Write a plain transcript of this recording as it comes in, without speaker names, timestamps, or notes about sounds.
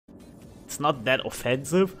It's not that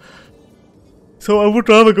offensive. So I would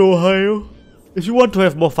rather go higher. If you want to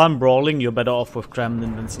have more fun brawling, you're better off with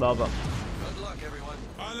Kremlin than Slava. Good luck, everyone.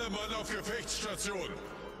 Alle Mann auf Gefechtsstation.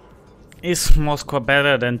 Is Moscow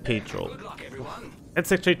better than Petro? Good luck, everyone.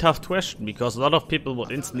 That's actually a tough question, because a lot of people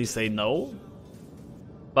would instantly say no.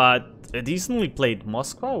 But I decently played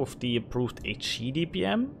Moscow with the approved HE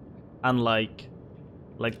DPM, unlike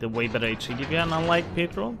the way better HE DPM, unlike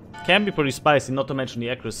Petro. Can be pretty spicy, not to mention the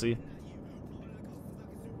accuracy.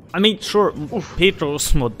 I mean, sure,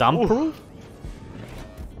 Petro's more dumb-proof.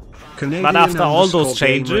 But after all those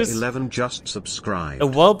changes, 11 just subscribed. a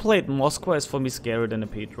well-played Moscow is for me scarier than a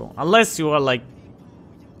Petro. Unless you are like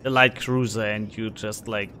a light cruiser and you just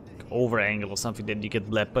like over-angle or something, then you get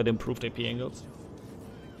bled by the improved AP angles.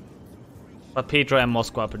 But Petro and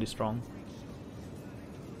Moscow are pretty strong.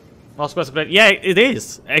 Moscow is great. Yeah, it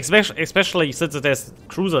is. Especially since it has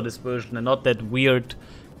cruiser dispersion and not that weird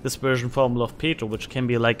dispersion formula of Petro, which can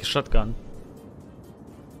be like a shotgun.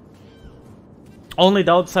 Only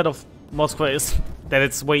downside of Moscow is that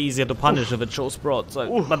it's way easier to punish if it shows broadside.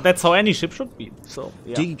 But that's how any ship should be. So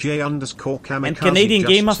yeah. DJ_Kamikaze. And Canadian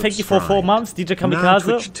Gamer, thank you for 4 months. DJ Kamikaze. Now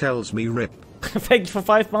Twitch tells me rip. Thank you for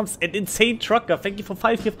 5 months. And Insane Trucker, thank you for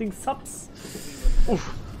 5 gifting subs.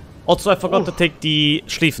 Oof. Also, I forgot to take the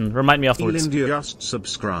Schlieffen. Remind me afterwards. Elander just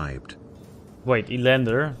subscribed. Wait,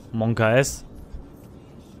 Elander, Monka S,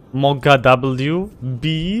 Monka W,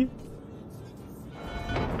 B.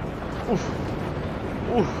 Oof.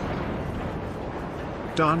 Oof.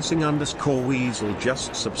 Dancing_Weasel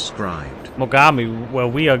just subscribed. Mogami, where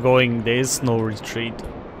we are going, there is no retreat.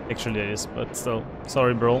 Actually, there is, but still.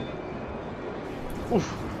 Sorry, bro.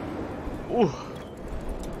 Oof. Oof.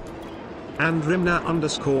 And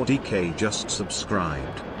Rimna_DK just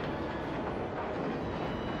subscribed.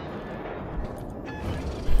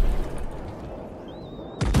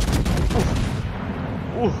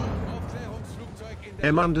 Oof.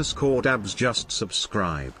 M_Dabs just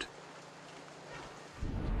subscribed.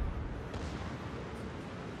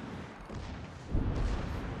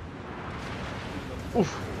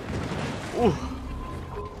 Oof. Oof.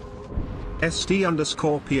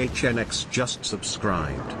 SD_PHNX just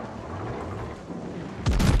subscribed.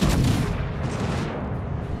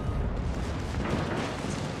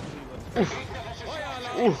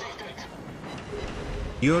 Oof.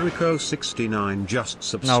 Yuriko69 just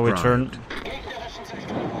subscribed. Now we turn.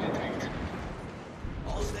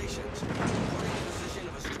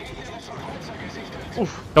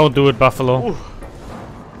 Oof. Don't do it, Buffalo. Oof.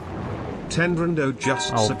 Tendrando just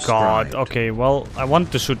subscribed. God, okay, well, I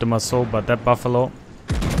wanted to shoot the Maso, but that Buffalo.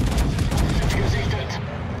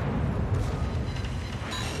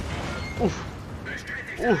 Oof.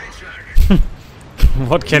 Oof.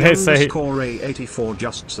 What can I say? Ray84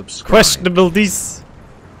 just subscribed. Questionable these.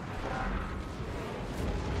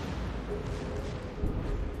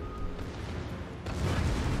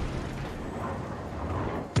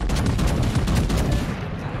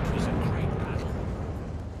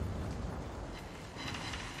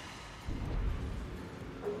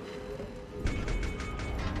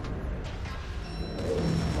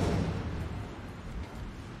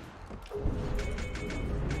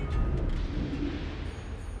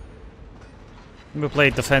 We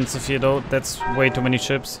played defensive here though, that's way too many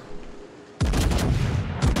ships.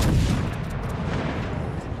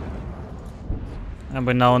 And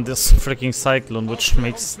we're now on this freaking Cyclone, which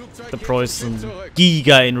makes the Preussen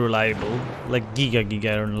giga unreliable. Like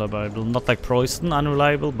giga unreliable. Not like Preussen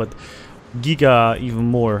unreliable, but giga even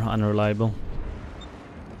more unreliable.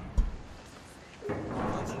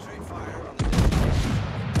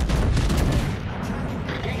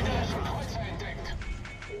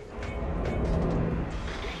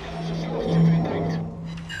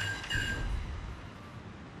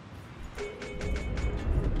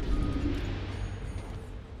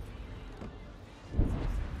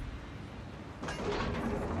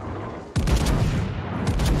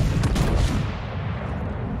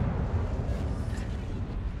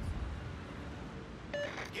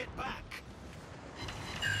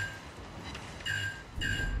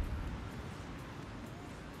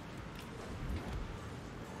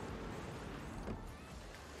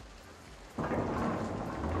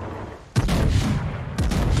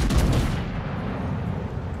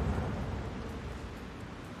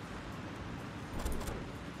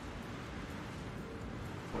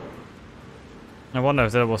 I wonder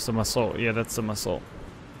if that was the Maso. Yeah, that's the Maso.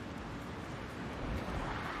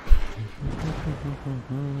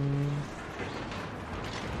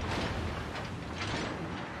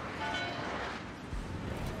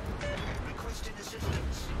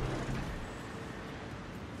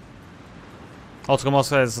 Also,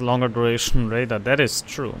 Moscow has longer duration radar. That is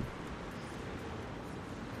true.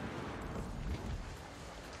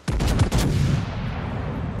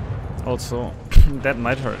 Also, that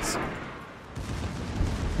might hurt.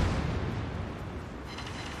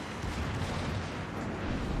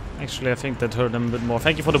 Actually, I think that hurt them a bit more.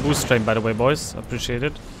 Thank you for the boost train, by the way, boys. Appreciate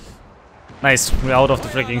it. Nice. We're out of the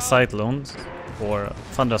freaking cyclone. Or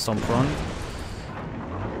thunderstorm front.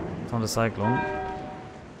 Thunder cyclone.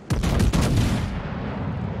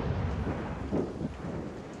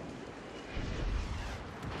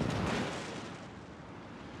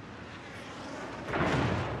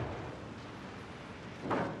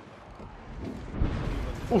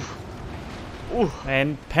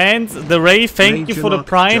 And Pants the Ray, thank you for the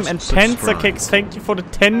Prime, and Panzerkeks, thank you for the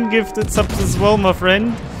 10 gifted subs as well, my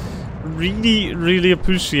friend. Really, really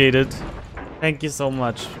appreciate it. Thank you so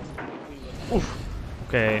much.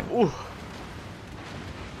 Okay.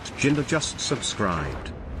 Jinder just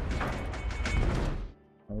subscribed.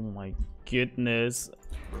 Oh my goodness.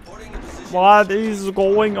 What is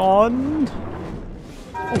going on?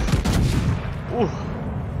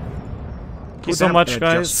 Thank you so much,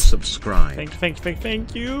 guys. Just subscribe.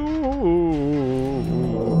 Thank you.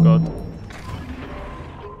 Oh god.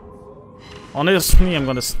 Honestly, I'm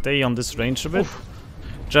gonna stay on this range a bit.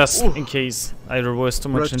 Just in case I reverse too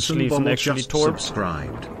much and sleeve and actually torp.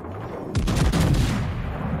 Subscribed.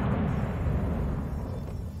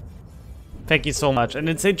 Thank you so much. And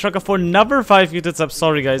Insane Trucker for another 5 gifted subs.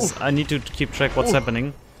 Sorry guys, I need to keep track what's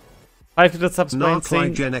happening. 5 gifted subs by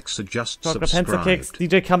Insane just Trucker, subscribed. Panzerkeks,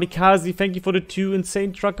 DJ Kamikaze, thank you for the 2,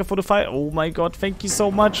 Insane Trucker for the 5. Oh my god, thank you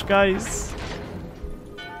so much guys.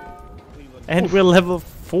 And we're level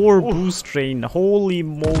 4 boost train. Holy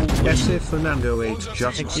moly. SA Fernando 8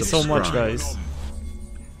 just Thank you so much guys.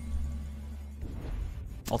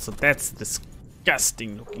 Also that's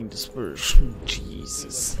disgusting looking dispersion.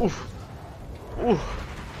 Jesus.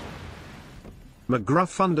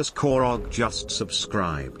 McGruff_og just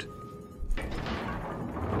subscribed.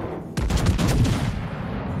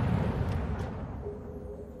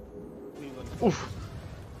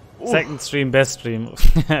 Second stream, best stream.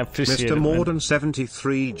 Appreciate Mr. it, Morden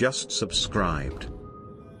 73 just subscribed.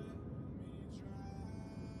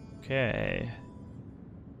 Okay.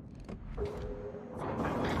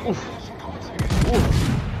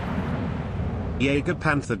 Jaeger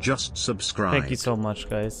Panther just subscribed. Thank you so much,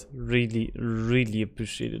 guys. Really, really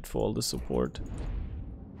appreciate it for all the support.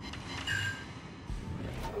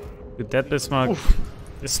 With that, Bismarck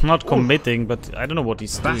is not committing, but I don't know what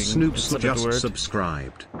he's doing. Snoops just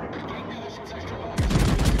subscribed.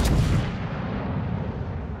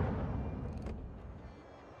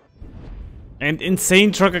 And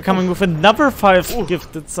Insane Trucker coming with another 5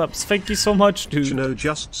 gifted subs. Thank you so much, dude. Chino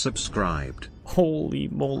just subscribed. Holy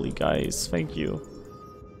moly, guys. Thank you.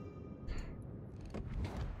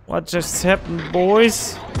 What just happened,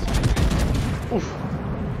 boys?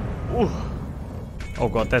 Oh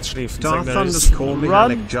god, that's Schlief.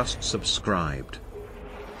 Darth_Mihalik just subscribed.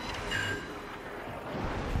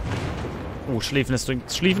 Oh, Schlieffen is doing...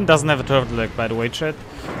 Schlieffen doesn't have a turtle leg, by the way, chat.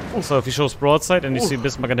 So if he shows broadside and you see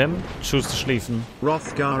Bismarck and him, choose the Schlieffen.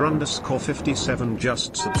 Rothgar_57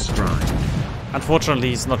 just subscribed. Unfortunately,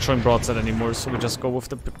 he's not showing broadside anymore, so we just go with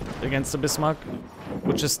the against the Bismarck,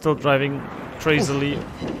 which is still driving crazily.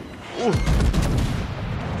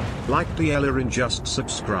 Like the Ellerin just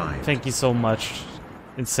subscribed. Thank you so much,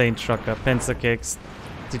 Insane Trucker, Panzerkeks,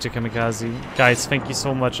 DJ Kamikaze. Guys, thank you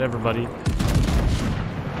so much, everybody.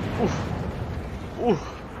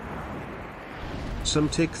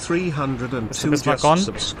 Somtic 302 just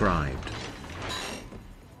subscribed.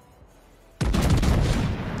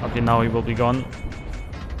 Okay, now he will be gone.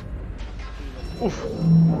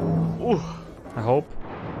 I hope.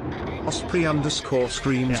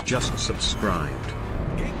 Osprey_screams just subscribed.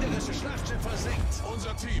 Gegnerische Schlachtschiff versenkt.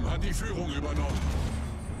 Unser Team hat die Führung übernommen.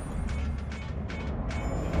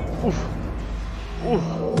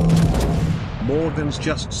 Morgan's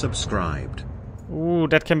just subscribed. Ooh,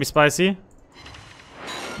 that can be spicy.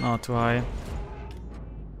 No, too high.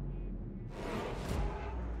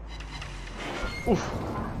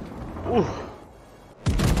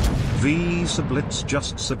 V Sublitz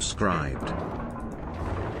just subscribed.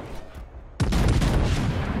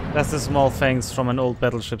 That's the small thanks from an old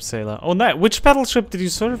battleship sailor. Oh, no, which battleship did you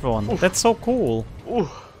serve on? That's so cool.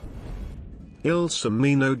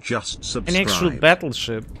 Ilsamino just subscribed. An actual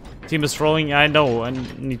battleship. Team is throwing. I know. I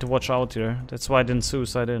need to watch out here. That's why I didn't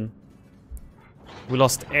suicide in. We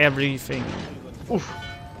lost everything.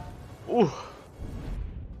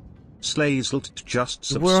 Slazelt just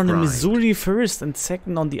subscribed. We're on the Missouri first and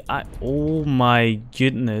second on the I. Oh my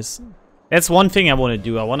goodness. That's one thing I want to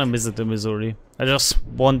do. I want to visit the Missouri. I just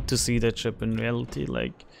want to see that ship in reality,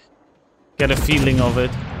 like, get a feeling of it.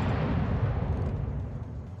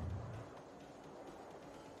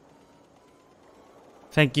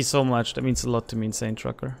 Thank you so much. That means a lot to me, Insane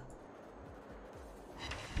Trucker.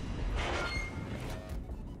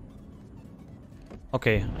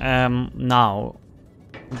 Okay, now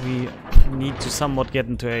we need to somewhat get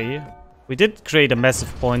into A. We did create a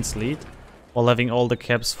massive points lead while having all the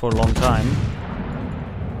caps for a long time.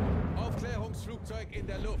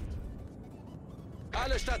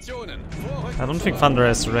 I don't think Thunder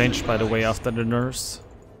has range, by the way, after the nerfs.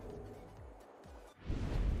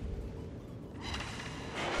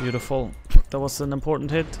 Beautiful. That was an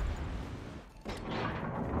important hit.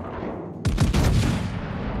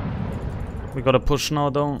 We gotta push now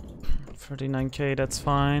though. 39k, that's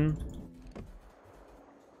fine.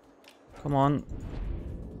 Come on.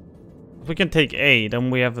 If we can take A,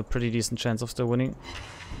 then we have a pretty decent chance of still winning.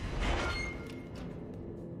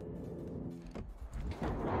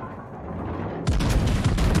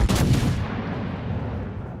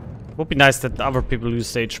 Would be nice that other people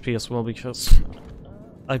lose HP as well, because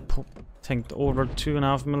I tanked over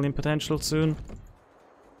 2.5 million potential soon.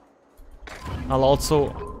 I'll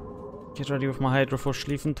also get ready with my Hydra for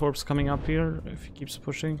Schlieffentorps coming up here, if he keeps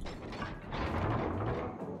pushing.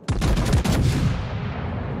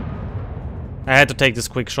 I had to take this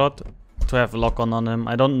quick shot to have a lock on him.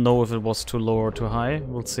 I don't know if it was too low or too high,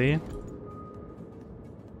 we'll see.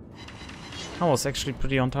 I was actually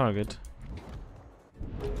pretty on target.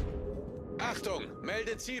 Achtung,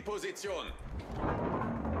 melde Zielposition.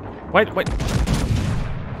 Wait.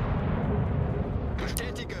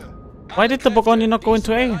 Why did the Bourgogne not go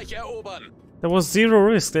into A? There was zero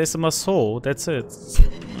risk, there's a Massot, that's it.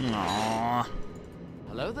 Aww.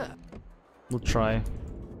 Hello there. We'll try.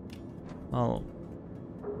 Oh.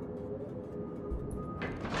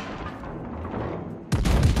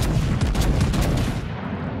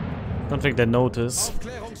 Don't think they notice.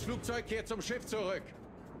 Aufklärungsflugzeug kehrt zum Schiff zurück.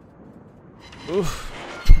 Oof.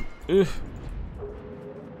 Oof.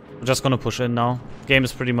 We're just gonna push in now. Game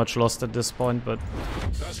is pretty much lost at this point, but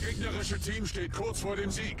Das gegnerische Team steht kurz vor dem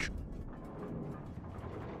Sieg.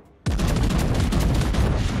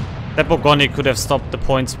 that Bourgogne could have stopped the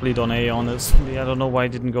points bleed on A, honestly. I don't know why he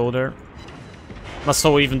didn't go there.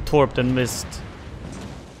 Massot even torped and missed.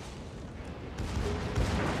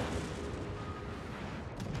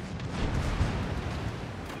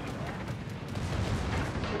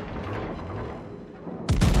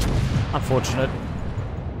 Unfortunate.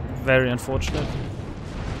 Very unfortunate.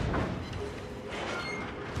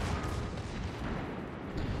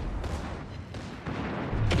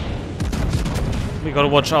 We gotta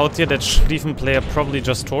watch out here, that Schlieffen player probably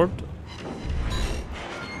just torped.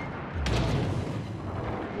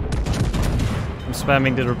 I'm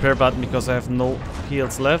spamming the repair button because I have no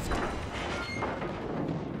heals left.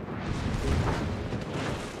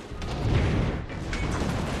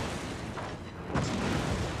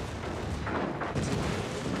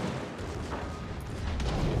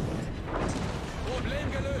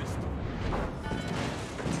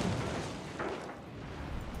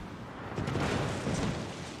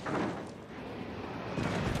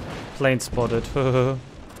 Plane spotted. Oh,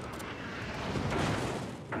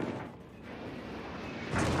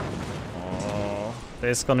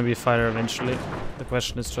 there's gonna be fire eventually. The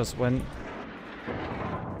question is just when.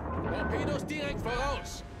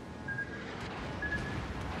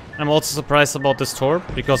 I'm also surprised about this torp,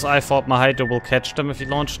 because I thought my Hydra will catch them if he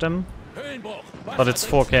launched them. But it's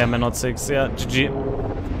 4km and not 6. Yeah, GG.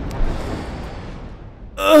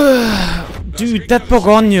 Dude, that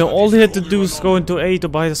Bourgogne, all he had to do is go into A to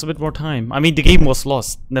buy us a bit more time. I mean, the game was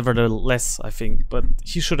lost, nevertheless, I think. But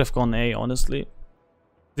he should have gone A, honestly.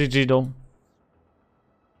 GG though.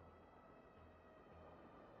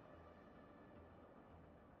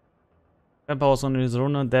 Peppa was on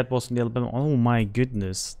Arizona, that was in the Alabama. Oh my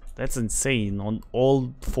goodness. That's insane, on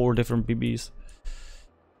all 4 different BBs.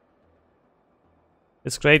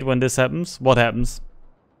 It's great when this happens. What happens?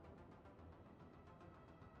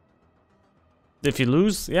 If you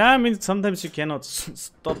lose, yeah, I mean, sometimes you cannot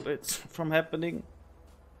stop it from happening.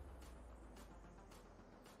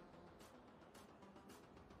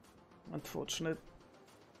 Unfortunate.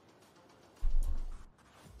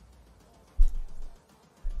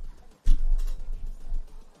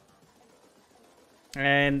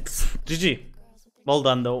 And GG. Well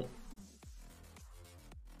done though.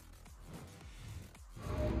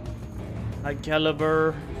 High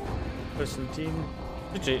caliber. Preussen team.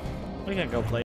 GG. We can go play.